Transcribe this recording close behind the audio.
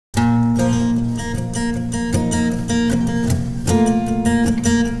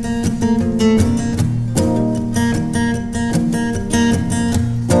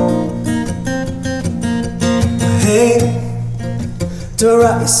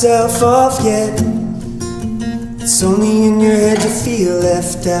write yourself off yet. It's only in your head you feel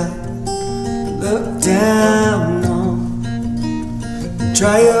left out. Look down on.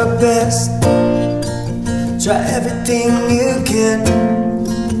 Try your best. Try everything you can.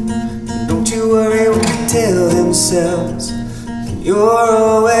 Don't you worry what they tell themselves when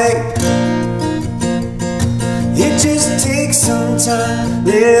you're awake. It just takes some time.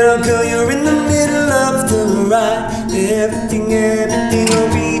 Little girl, you're in the middle of the ride. Everything will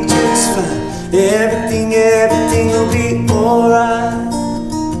be just fine. Everything will be alright.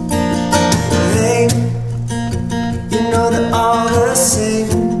 Hey, you know they're all the same.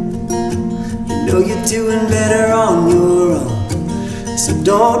 You know you're doing better on your own, so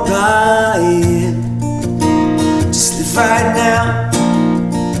don't buy it. Just live right now.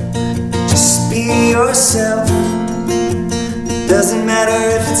 Just be yourself. It doesn't matter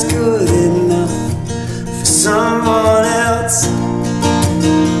if it's good enough for someone else.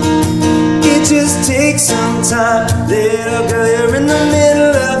 It just takes some time. Little girl, you're in the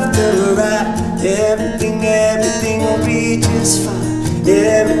middle of the ride. Everything will be just fine.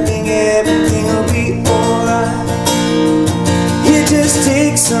 Everything will be alright. It just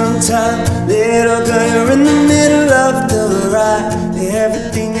takes some time. Little girl, you're in the middle of the ride.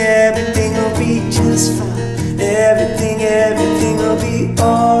 Everything will be just fine. Everything will be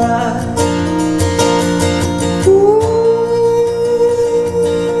alright.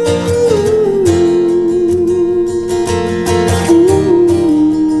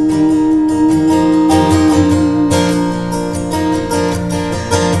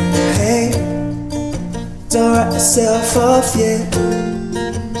 Don't write yourself off yet.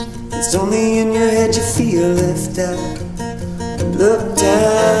 It's only in your head you feel left out. Look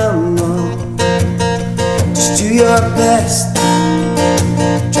down on. Just do your best.